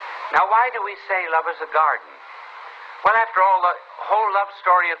Now, why do we say love is a garden? Well, after all, the whole love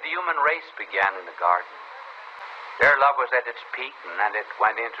story of the human race began in the garden. There love was at its peak, and then it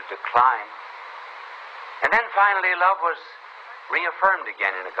went into decline. And then finally love was reaffirmed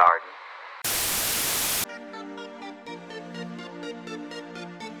again in a garden.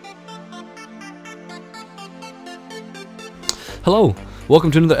 Hello, welcome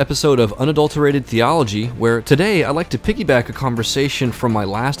to another episode of Unadulterated Theology, where today I'd like to piggyback a conversation from my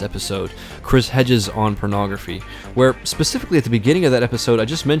last episode, Chris Hedges on pornography, where specifically at the beginning of that episode I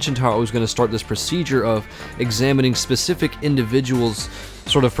just mentioned how I was going to start this procedure of examining specific individuals'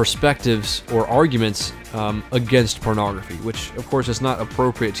 sort of perspectives or arguments against pornography, which of course is not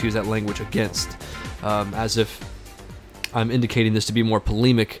appropriate to use that language against, as if I'm indicating this to be more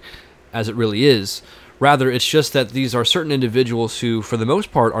polemic as it really is. Rather, it's just that these are certain individuals who, for the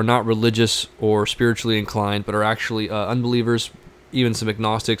most part, are not religious or spiritually inclined, but are actually unbelievers, even some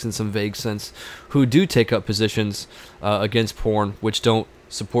agnostics in some vague sense, who do take up positions against porn, which don't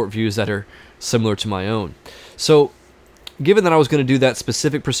support views that are similar to my own. So, given that I was going to do that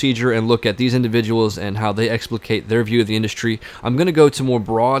specific procedure and look at these individuals and how they explicate their view of the industry, I'm going to go to more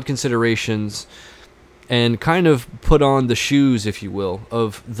broad considerations and kind of put on the shoes, if you will,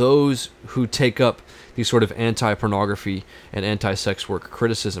 of those who take up these sort of anti-pornography and anti-sex work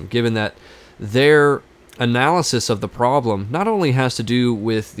criticism, given that their analysis of the problem not only has to do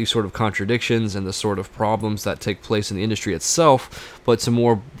with these sort of contradictions and the sort of problems that take place in the industry itself, but some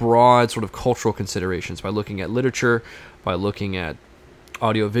more broad sort of cultural considerations by looking at literature, by looking at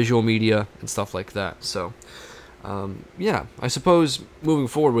audiovisual media, and stuff like that. So, I suppose moving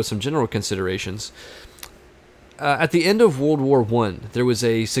forward with some general considerations, at the end of World War I, there was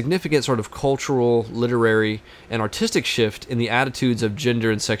a significant sort of cultural, literary, and artistic shift in the attitudes of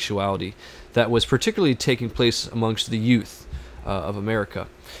gender and sexuality that was particularly taking place amongst the youth of America.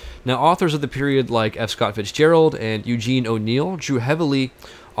 Now, authors of the period like F. Scott Fitzgerald and Eugene O'Neill drew heavily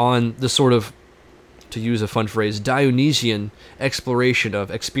on the sort of, to use a fun phrase, Dionysian exploration of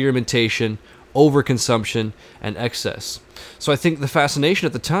experimentation, overconsumption, and excess. So I think the fascination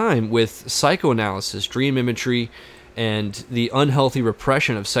at the time with psychoanalysis, dream imagery, and the unhealthy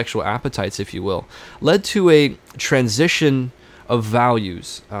repression of sexual appetites, if you will, led to a transition of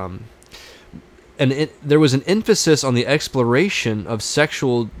values. There was an emphasis on the exploration of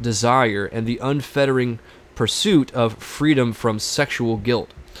sexual desire and the unfettering pursuit of freedom from sexual guilt.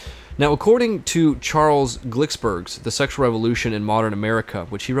 Now, according to Charles Glicksberg's The Sexual Revolution in Modern America,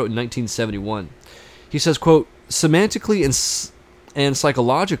 which he wrote in 1971, he says, quote, "Semantically and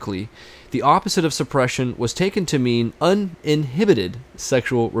psychologically, the opposite of suppression was taken to mean uninhibited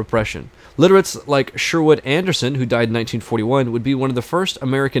sexual repression. Literates like Sherwood Anderson, who died in 1941, would be one of the first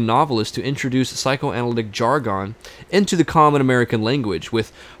American novelists to introduce psychoanalytic jargon into the common American language,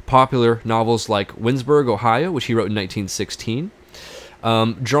 with popular novels like Winsburg, Ohio, which he wrote in 1916,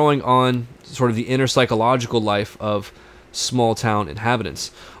 drawing on sort of the inner psychological life of small-town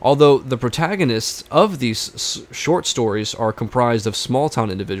inhabitants. Although the protagonists of these short stories are comprised of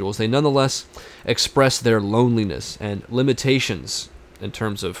small-town individuals, they nonetheless express their loneliness and limitations in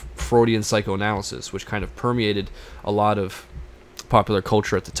terms of Freudian psychoanalysis, which kind of permeated a lot of popular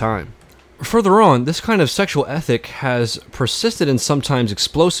culture at the time. Further on, this kind of sexual ethic has persisted in sometimes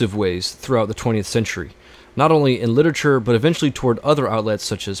explosive ways throughout the 20th century. Not only in literature, but eventually toward other outlets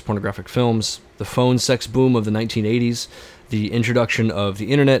such as pornographic films, the phone sex boom of the 1980s, the introduction of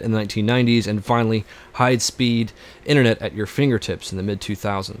the internet in the 1990s, and finally, high-speed internet at your fingertips in the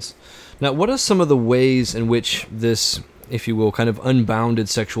mid-2000s. Now, what are some of the ways in which this, if you will, kind of unbounded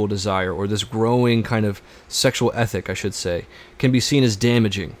sexual desire, or this growing kind of sexual ethic, I should say, can be seen as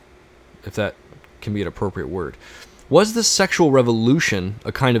damaging, if that can be an appropriate word? Was the sexual revolution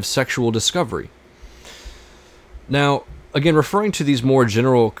a kind of sexual discovery? Now, again, referring to these more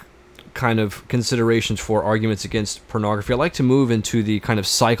general kind of considerations for arguments against pornography, I like to move into the kind of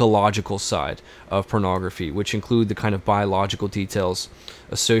psychological side of pornography, which include the kind of biological details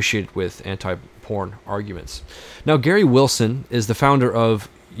associated with anti-porn arguments. Now, Gary Wilson is the founder of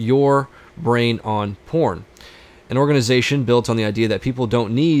Your Brain on Porn, an organization built on the idea that people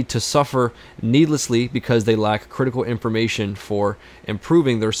don't need to suffer needlessly because they lack critical information for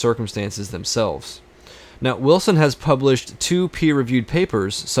improving their circumstances themselves. Now, Wilson has published 2 peer-reviewed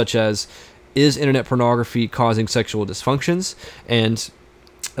papers, such as Is Internet Pornography Causing Sexual Dysfunctions? And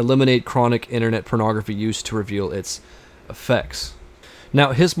Eliminate Chronic Internet Pornography Use to Reveal Its Effects.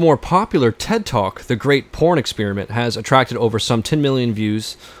 Now, his more popular TED Talk, The Great Porn Experiment, has attracted over some 10 million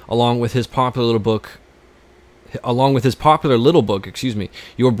views, along with his popular little book, along with his popular little book,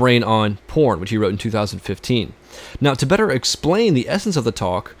 Your Brain on Porn, which he wrote in 2015. Now, to better explain the essence of the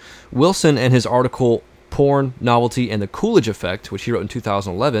talk, Wilson and his article Porn, Novelty, and the Coolidge Effect, which he wrote in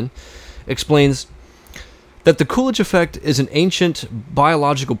 2011, explains that the Coolidge effect is an ancient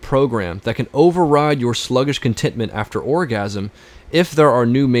biological program that can override your sluggish contentment after orgasm if there are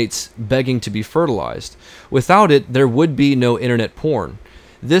new mates begging to be fertilized. Without it, there would be no internet porn.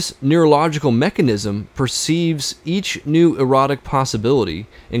 This neurological mechanism perceives each new erotic possibility,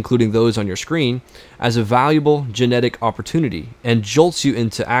 including those on your screen, as a valuable genetic opportunity and jolts you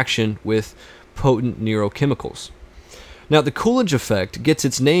into action with potent neurochemicals. Now, the Coolidge effect gets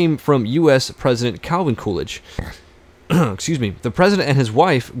its name from U.S. President Calvin Coolidge. The president and his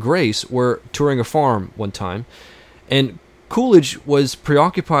wife, Grace, were touring a farm one time, and Coolidge was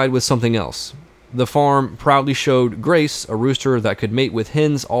preoccupied with something else. The farm proudly showed Grace a rooster that could mate with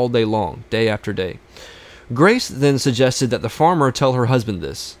hens all day long, day after day. Grace then suggested that the farmer tell her husband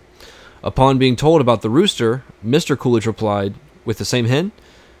this. Upon being told about the rooster, Mr. Coolidge replied, "With the same hen?"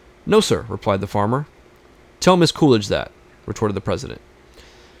 "No, sir," replied the farmer. "Tell Miss Coolidge that," retorted the president.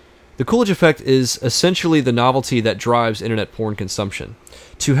 The Coolidge effect is essentially the novelty that drives internet porn consumption.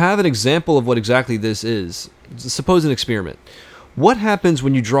 To have an example of what exactly this is, suppose an experiment. What happens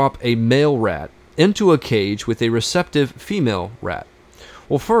when you drop a male rat into a cage with a receptive female rat?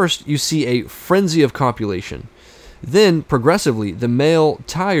 Well, first, you see a frenzy of copulation. Then, progressively, the male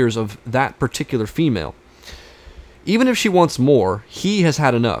tires of that particular female. Even if she wants more, he has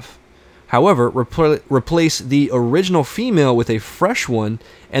had enough. However, replace the original female with a fresh one,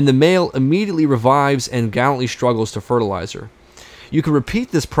 and the male immediately revives and gallantly struggles to fertilize her. You can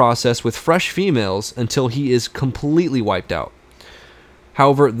repeat this process with fresh females until he is completely wiped out.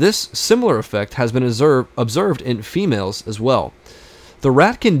 However, this similar effect has been observed in females as well. The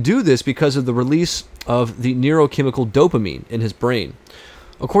rat can do this because of the release of the neurochemical dopamine in his brain.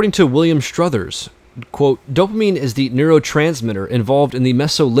 According to William Struthers, quote, "Dopamine is the neurotransmitter involved in the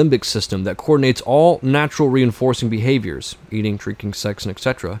mesolimbic system that coordinates all natural reinforcing behaviors, eating, drinking, sex, and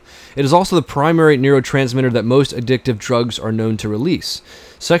etc. It is also the primary neurotransmitter that most addictive drugs are known to release.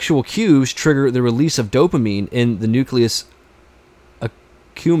 Sexual cues trigger the release of dopamine in the nucleus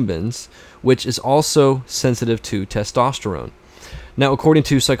accumbens, which is also sensitive to testosterone." Now, according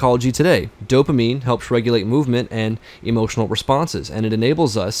to Psychology Today, dopamine helps regulate movement and emotional responses, and it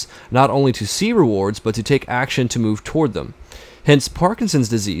enables us not only to see rewards, but to take action to move toward them. Hence, Parkinson's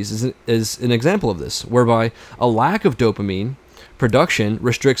disease is an example of this, whereby a lack of dopamine production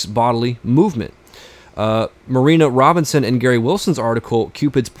restricts bodily movement. Marina Robinson and Gary Wilson's article,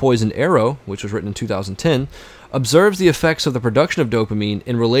 Cupid's Poisoned Arrow, which was written in 2010, observes the effects of the production of dopamine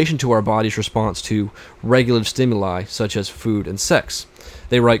in relation to our body's response to regulative stimuli such as food and sex.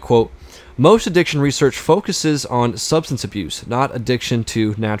 They write, quote, "Most addiction research focuses on substance abuse, not addiction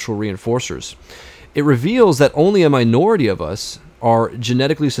to natural reinforcers. It reveals that only a minority of us are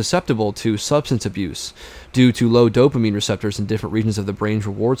genetically susceptible to substance abuse due to low dopamine receptors in different regions of the brain's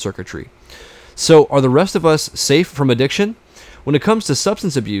reward circuitry. So, are the rest of us safe from addiction? When it comes to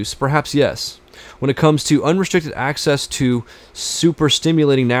substance abuse, perhaps yes. When it comes to unrestricted access to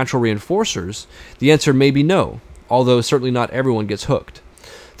super-stimulating natural reinforcers, the answer may be no, although certainly not everyone gets hooked.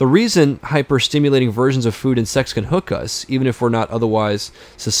 The reason hyper-stimulating versions of food and sex can hook us, even if we're not otherwise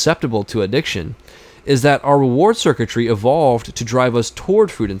susceptible to addiction, is that our reward circuitry evolved to drive us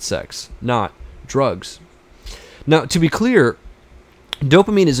toward food and sex, not drugs." Now, to be clear,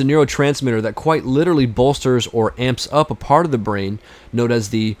 dopamine is a neurotransmitter that quite literally bolsters or amps up a part of the brain known as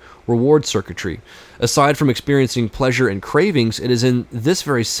the reward circuitry. Aside from experiencing pleasure and cravings, it is in this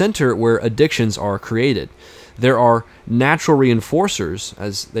very center where addictions are created. There are natural reinforcers,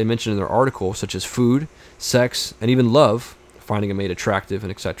 as they mentioned in their article, such as food, sex, and even love, finding a mate attractive,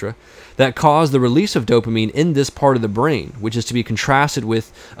 and etc., that cause the release of dopamine in this part of the brain, which is to be contrasted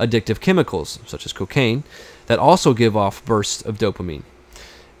with addictive chemicals, such as cocaine, that also give off bursts of dopamine.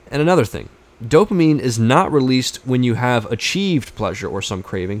 And another thing, dopamine is not released when you have achieved pleasure or some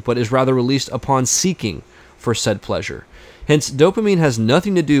craving, but is rather released upon seeking for said pleasure. Hence, dopamine has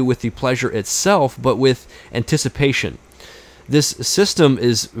nothing to do with the pleasure itself, but with anticipation. This system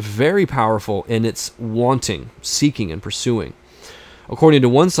is very powerful in its wanting, seeking, and pursuing. According to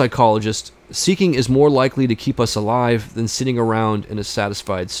one psychologist, seeking is more likely to keep us alive than sitting around in a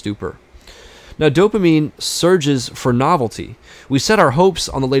satisfied stupor. Now, dopamine surges for novelty. We set our hopes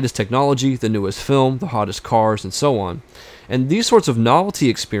on the latest technology, the newest film, the hottest cars, and so on. And these sorts of novelty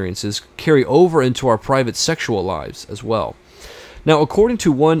experiences carry over into our private sexual lives as well. Now, according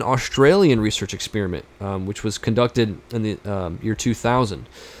to one Australian research experiment, which was conducted in the year 2000,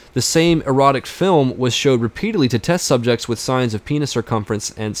 the same erotic film was showed repeatedly to test subjects with signs of penis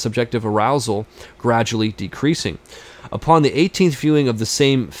circumference and subjective arousal gradually decreasing. Upon the 18th viewing of the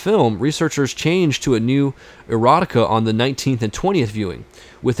same film, researchers changed to a new erotica on the 19th and 20th viewing,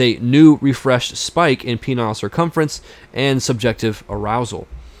 with a new refreshed spike in penile circumference and subjective arousal.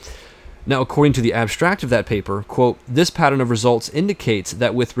 Now, according to the abstract of that paper, quote, this pattern of results indicates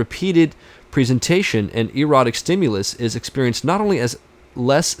that with repeated presentation, an erotic stimulus is experienced not only as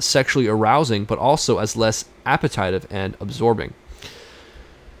less sexually arousing, but also as less appetitive and absorbing.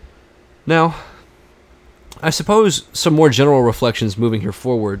 Now, I suppose some more general reflections moving here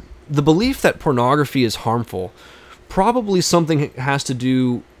forward. The belief that pornography is harmful, probably something has to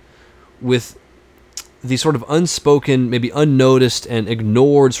do with the sort of unspoken, maybe unnoticed and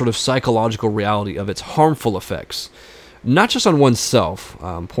ignored sort of psychological reality of its harmful effects. Not just on oneself,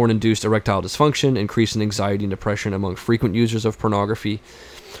 porn-induced erectile dysfunction, increase in anxiety and depression among frequent users of pornography,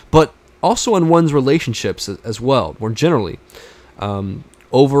 but also on one's relationships as well, more generally.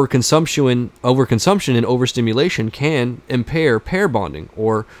 Overconsumption and overstimulation can impair pair bonding,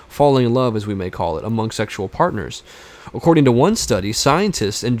 or falling in love, as we may call it, among sexual partners. According to one study,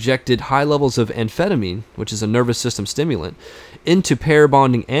 scientists injected high levels of amphetamine, which is a nervous system stimulant, into pair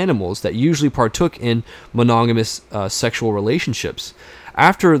bonding animals that usually partook in monogamous sexual relationships.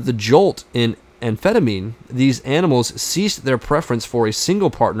 After the jolt in amphetamine, these animals ceased their preference for a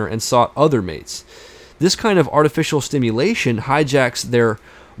single partner and sought other mates. This kind of artificial stimulation hijacks their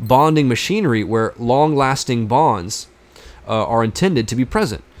bonding machinery where long-lasting bonds are intended to be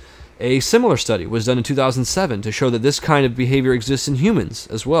present. A similar study was done in 2007 to show that this kind of behavior exists in humans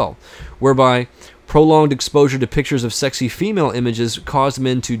as well, whereby prolonged exposure to pictures of sexy female images caused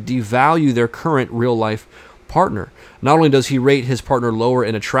men to devalue their current real-life partner. Not only does he rate his partner lower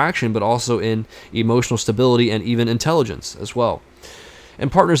in attraction, but also in emotional stability and even intelligence as well.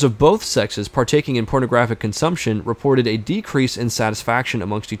 And partners of both sexes partaking in pornographic consumption reported a decrease in satisfaction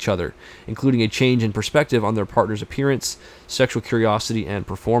amongst each other, including a change in perspective on their partner's appearance, sexual curiosity, and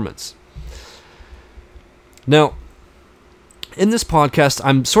performance. Now, in this podcast,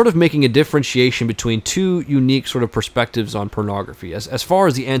 I'm sort of making a differentiation between two unique sort of perspectives on pornography, as far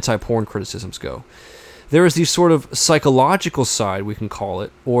as the anti-porn criticisms go. There is the sort of psychological side, we can call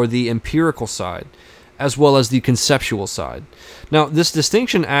it, or the empirical side, as well as the conceptual side. Now, this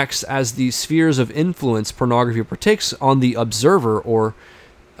distinction acts as the spheres of influence pornography partakes on the observer or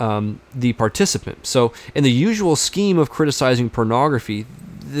the participant. So, in the usual scheme of criticizing pornography,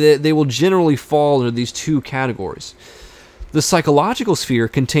 they will generally fall into these two categories. The psychological sphere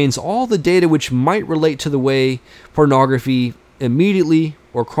contains all the data which might relate to the way pornography immediately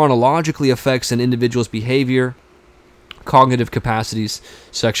or chronologically affects an individual's behavior, cognitive capacities,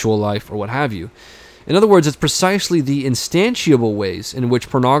 sexual life, or what have you. In other words, it's precisely the instantiable ways in which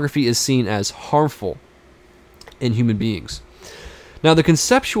pornography is seen as harmful in human beings. Now, the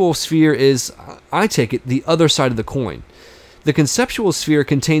conceptual sphere is, I take it, the other side of the coin. The conceptual sphere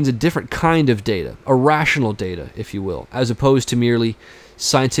contains a different kind of data, a rational data, if you will, as opposed to merely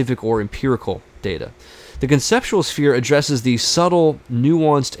scientific or empirical data. The conceptual sphere addresses the subtle,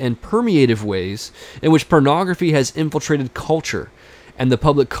 nuanced, and permeative ways in which pornography has infiltrated culture and the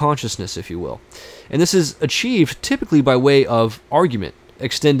public consciousness, if you will. And this is achieved typically by way of argument,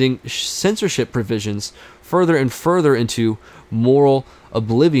 extending censorship provisions further and further into moral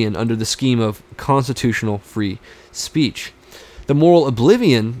oblivion under the scheme of constitutional free speech. The moral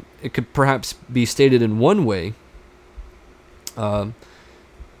oblivion, it could perhaps be stated in one way,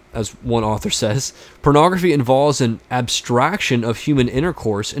 as one author says, pornography involves an abstraction of human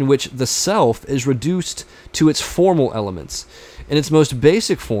intercourse in which the self is reduced to its formal elements. In its most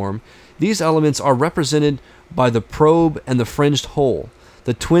basic form, these elements are represented by the probe and the fringed hole,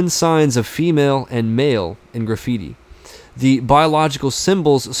 the twin signs of female and male in graffiti, the biological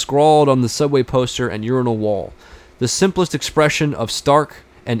symbols scrawled on the subway poster and urinal wall, the simplest expression of stark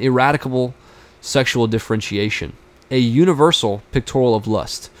and ineradicable sexual differentiation, a universal pictorial of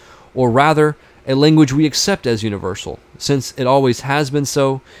lust, or rather, a language we accept as universal. Since it always has been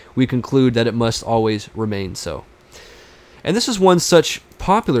so, we conclude that it must always remain so. And this is one such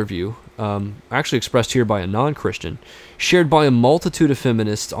popular view, actually expressed here by a non-Christian, shared by a multitude of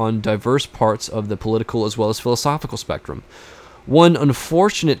feminists on diverse parts of the political as well as philosophical spectrum. One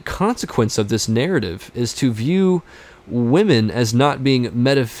unfortunate consequence of this narrative is to view women as not being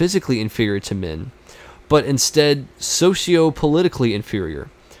metaphysically inferior to men, but instead socio-politically inferior.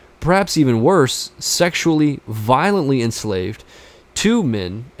 Perhaps even worse, sexually, violently enslaved to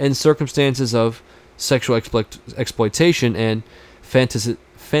men in circumstances of sexual exploitation and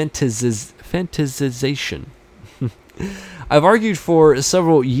fantasization. I've argued for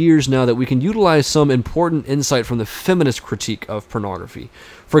several years now that we can utilize some important insight from the feminist critique of pornography.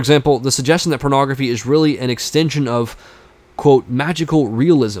 For example, the suggestion that pornography is really an extension of, quote, magical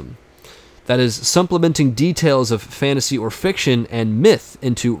realism, that is, supplementing details of fantasy or fiction and myth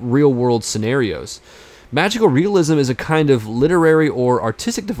into real-world scenarios. Magical realism is a kind of literary or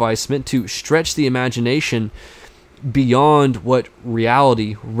artistic device meant to stretch the imagination beyond what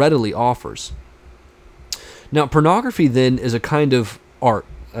reality readily offers. Now, pornography, then, is a kind of art,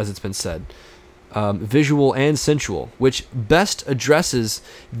 as it's been said, visual and sensual, which best addresses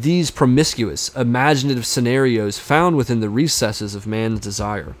these promiscuous, imaginative scenarios found within the recesses of man's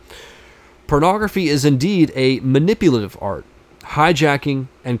desire. Pornography is indeed a manipulative art, hijacking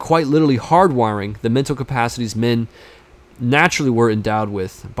and quite literally hardwiring the mental capacities men naturally were endowed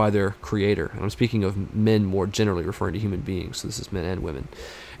with by their creator. And I'm speaking of men more generally, referring to human beings, so this is men and women.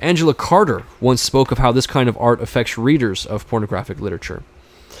 Angela Carter once spoke of how this kind of art affects readers of pornographic literature.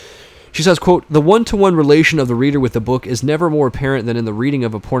 She says, quote, "The one-to-one relation of the reader with the book is never more apparent than in the reading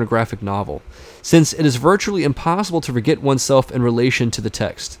of a pornographic novel, since it is virtually impossible to forget oneself in relation to the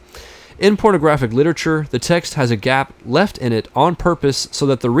text. In pornographic literature, the text has a gap left in it on purpose so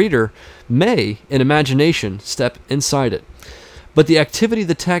that the reader may, in imagination, step inside it. But the activity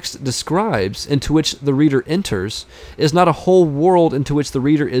the text describes, into which the reader enters, is not a whole world into which the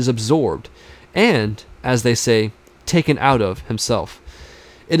reader is absorbed, and, as they say, taken out of himself.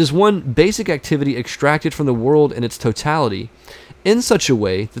 It is one basic activity extracted from the world in its totality, in such a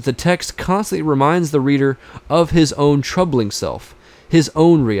way that the text constantly reminds the reader of his own troubling self, his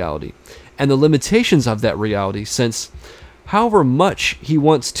own reality, and the limitations of that reality, since, however much he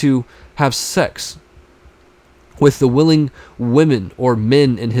wants to have sex with the willing women or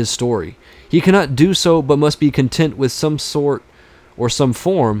men in his story, he cannot do so but must be content with some sort or some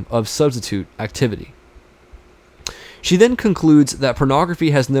form of substitute activity." She then concludes that pornography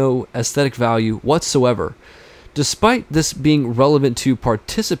has no aesthetic value whatsoever. Despite this being relevant to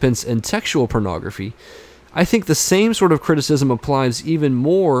participants in textual pornography, I think the same sort of criticism applies even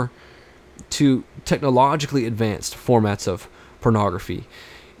more to technologically advanced formats of pornography.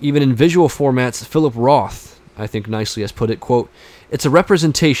 Even in visual formats, Philip Roth, I think nicely has put it, quote, "It's a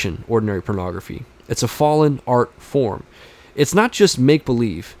representation, ordinary pornography. It's a fallen art form. It's not just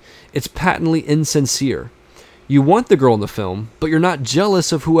make-believe. It's patently insincere. You want the girl in the film, but you're not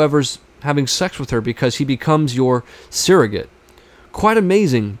jealous of whoever's having sex with her because he becomes your surrogate. Quite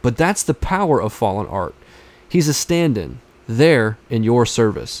amazing, but that's the power of fallen art. He's a stand-in, there in your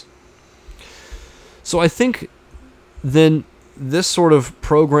service." So I think then this sort of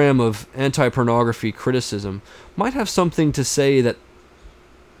program of anti-pornography criticism might have something to say that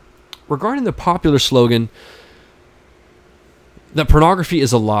regarding the popular slogan that pornography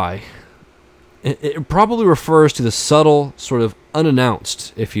is a lie. It probably refers to the subtle, sort of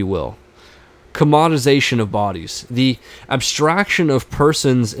unannounced, if you will, commodization of bodies, the abstraction of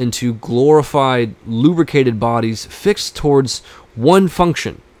persons into glorified, lubricated bodies fixed towards one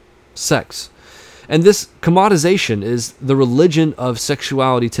function, sex. And this commodization is the religion of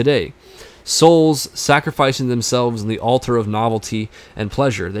sexuality today. Souls sacrificing themselves on the altar of novelty and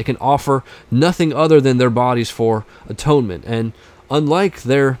pleasure. They can offer nothing other than their bodies for atonement. And unlike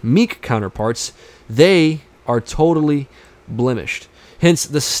their meek counterparts, they are totally blemished. Hence,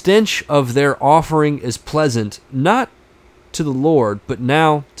 the stench of their offering is pleasant, not to the Lord, but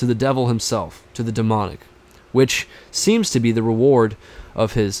now to the devil himself, to the demonic, which seems to be the reward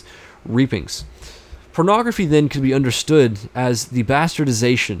of his reapings. Pornography then could be understood as the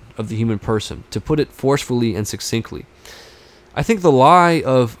bastardization of the human person, to put it forcefully and succinctly. I think the lie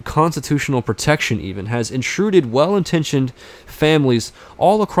of constitutional protection even has intruded well-intentioned families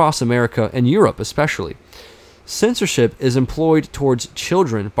all across America and Europe especially. Censorship is employed towards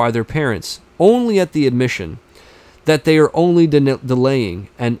children by their parents only at the admission that they are only delaying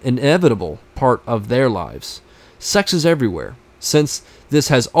an inevitable part of their lives. Sex is everywhere. Since this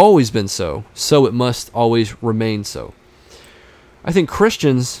has always been so, so it must always remain so. I think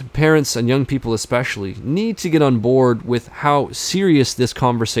Christians, parents, and young people especially, need to get on board with how serious this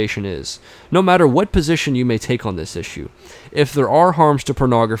conversation is, no matter what position you may take on this issue. If there are harms to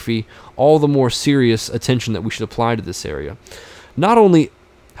pornography, all the more serious attention that we should apply to this area. Not only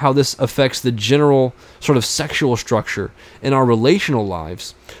how this affects the general sort of sexual structure in our relational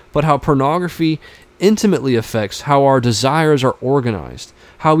lives, but how pornography intimately affects how our desires are organized,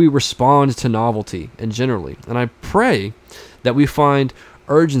 how we respond to novelty, and generally. And I pray that we find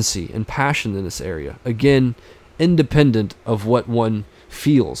urgency and passion in this area, again, independent of what one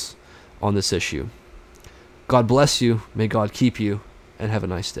feels on this issue. God bless you. May God keep you. and have a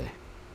nice day.